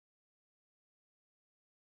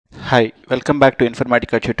Hi, welcome back to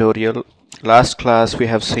Informatica tutorial. Last class we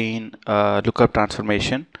have seen lookup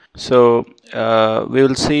transformation. So we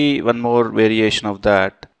will see one more variation of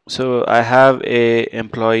that. So I have a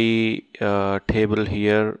employee table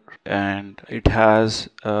here, and it has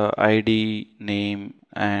ID, name,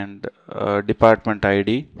 and department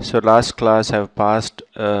ID. So last class I've passed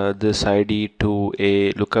this ID to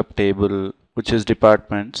a lookup table which is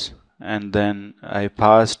departments, and then I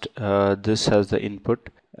passed this as the input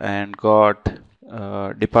and got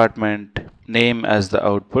department name as the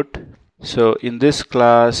output. So in this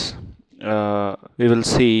class we will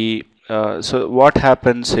see so what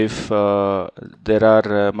happens if there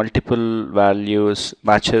are multiple values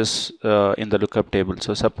matches in the lookup table.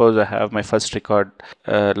 So suppose I have my first record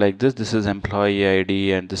like this is employee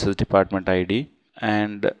ID and this is department ID,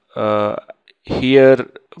 and here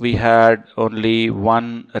we had only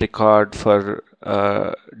one record for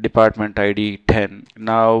department ID 10.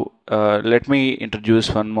 Now let me introduce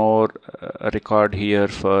one more record here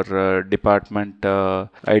for department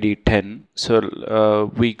ID 10. So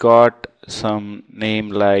we got some name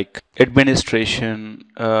like administration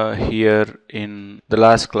here in the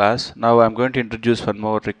last class. Now I'm going to introduce one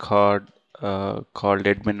more record called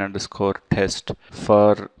admin_test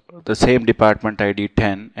for the same department ID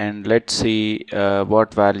 10, and let's see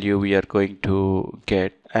what value we are going to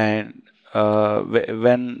get. And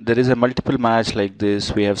when there is a multiple match like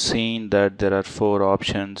this, we have seen that there are four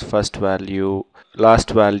options: first value,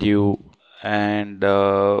 last value, and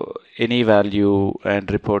any value,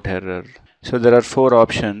 and report error. So there are four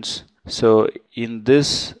options. So in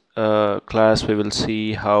this class we will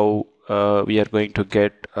see how we are going to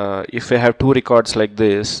get if we have two records like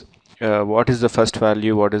this, what is the first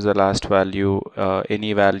value, what is the last value,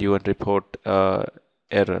 any value, and report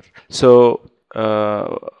error. So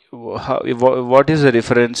what is the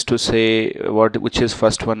difference to say which is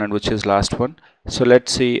first one and which is last one? So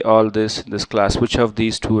let's see all this in this class. Which of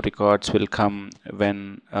these two records will come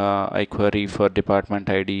when I query for department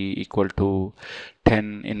ID equal to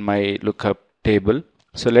 10 in my lookup table?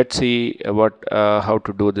 So let's see how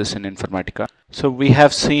to do this in Informatica. So we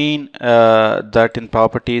have seen that in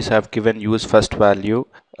properties I've given use first value.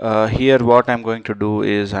 Here what I'm going to do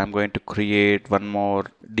is I'm going to create one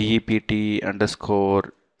more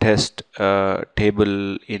DEPT_test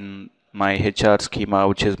table in my HR schema,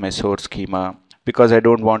 which is my source schema, because I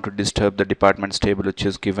don't want to disturb the departments table which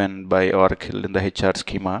is given by Oracle in the HR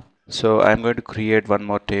schema. So I'm going to create one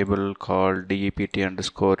more table called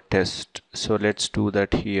DEPT_test. So let's do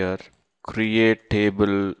that here. Create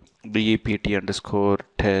table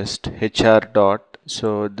DEPT_test HR dot.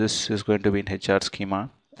 So this is going to be in HR schema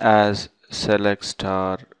as select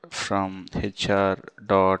star from HR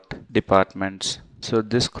dot departments. So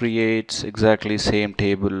this creates exactly same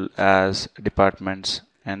table as departments,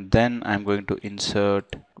 and then I'm going to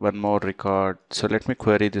insert one more record. So let me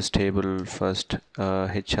query this table first,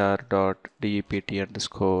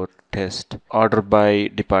 hr.dept_test order by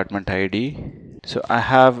department ID. So I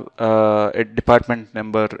have a department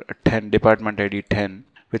number 10, department ID 10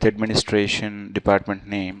 with administration department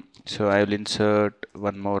name. So I will insert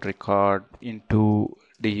one more record into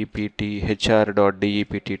DEPT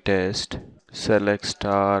hr.dept_test select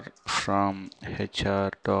star from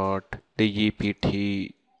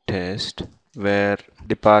hr.dept_test where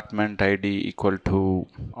department ID equal to,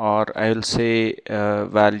 or I will say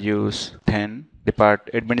values 10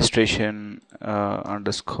 administration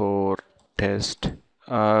underscore test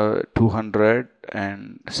 200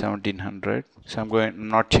 and 1700. So I'm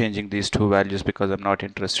not changing these two values because I'm not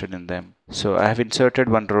interested in them. So I have inserted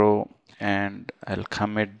one row, and I'll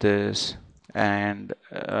commit this, and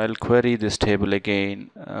I'll query this table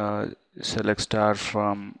again, select star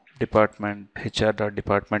from department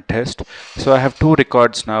hr.department test. So I have two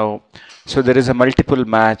records now. So there is a multiple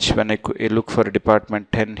match when I look for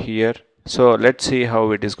department 10 here. So let's see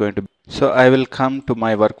how it is going to be. So I will come to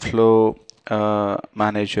my workflow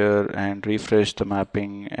manager and refresh the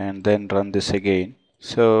mapping and then run this again.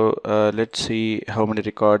 So let's see how many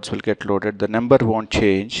records will get loaded. The number won't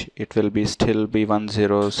change. It will still be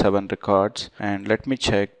 107 records. And let me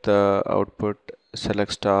check the output.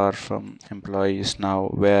 Select star from employees now,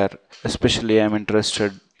 where especially I'm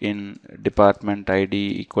interested in department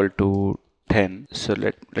ID equal to 10. So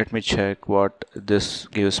let me check what this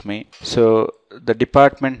gives me. So the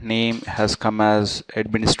department name has come as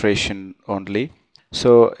administration only.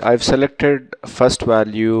 So I've selected first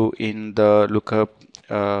value in the lookup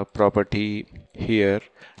property here.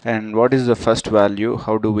 And what is the first value?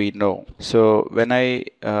 How do we know? So when I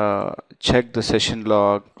check the session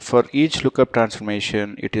log, for each lookup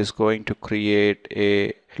transformation, it is going to create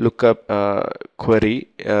a lookup query,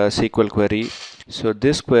 SQL query. So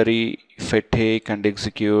this query, if I take and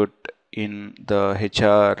execute in the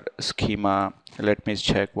HR schema, let me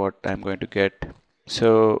check what I'm going to get.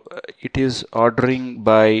 So it is ordering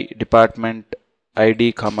by department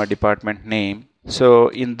ID comma department name. So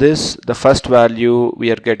in this, the first value we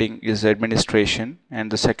are getting is administration,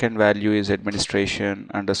 and the second value is administration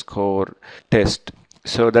underscore test.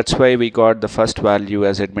 So that's why we got the first value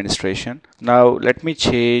as administration. Now let me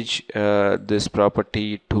change this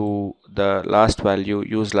property to the last value,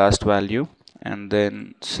 use last value, and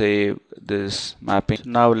then save this mapping.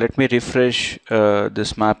 Now let me refresh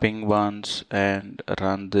this mapping once and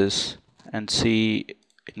run this and see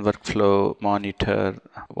in workflow monitor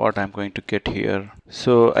what I'm going to get here.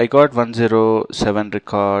 So I got 107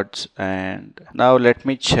 records, and now let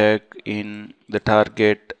me check in the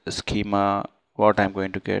target schema what I'm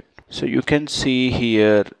going to get. So you can see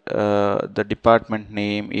here the department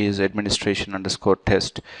name is administration underscore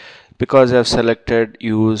test because I've selected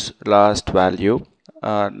use last value.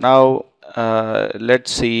 Now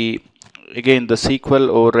let's see. Again, the SQL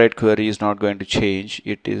override query is not going to change.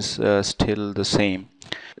 It is still the same.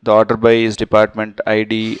 The order by is department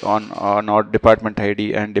ID on department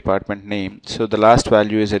ID and department name. So the last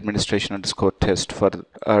value is administration underscore test for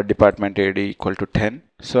department ID equal to 10.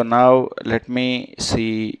 So now let me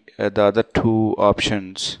see the other two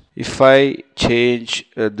options. If I change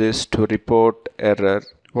this to report error,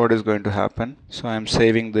 what is going to happen? So I'm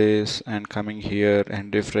saving this and coming here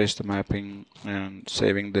and refresh the mapping and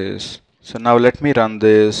saving this. So now let me run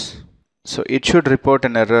this. So it should report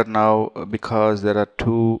an error now because there are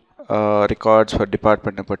two records for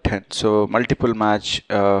department number 10. So multiple match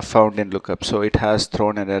found in lookup. So it has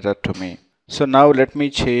thrown an error to me. So now let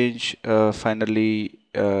me change finally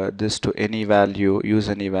this to any value, use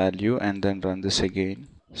any value, and then run this again.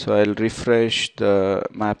 So I'll refresh the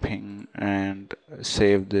mapping and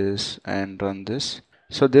save this and run this.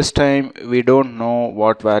 So this time we don't know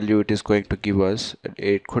what value it is going to give us.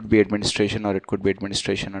 It could be administration or it could be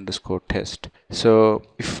administration underscore test. So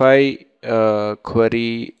if I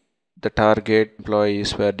query the target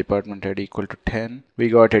employees where department ID equal to 10, we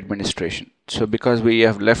got administration. So because we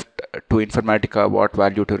have left to Informatica what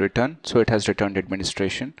value to return, so it has returned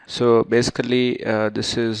administration. So basically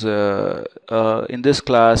this is in this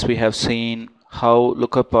class we have seen how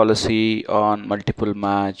lookup policy on multiple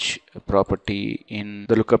match property in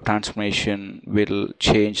the lookup transformation will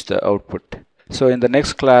change the output. So in the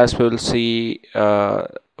next class we will see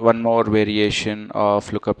one more variation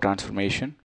of lookup transformation.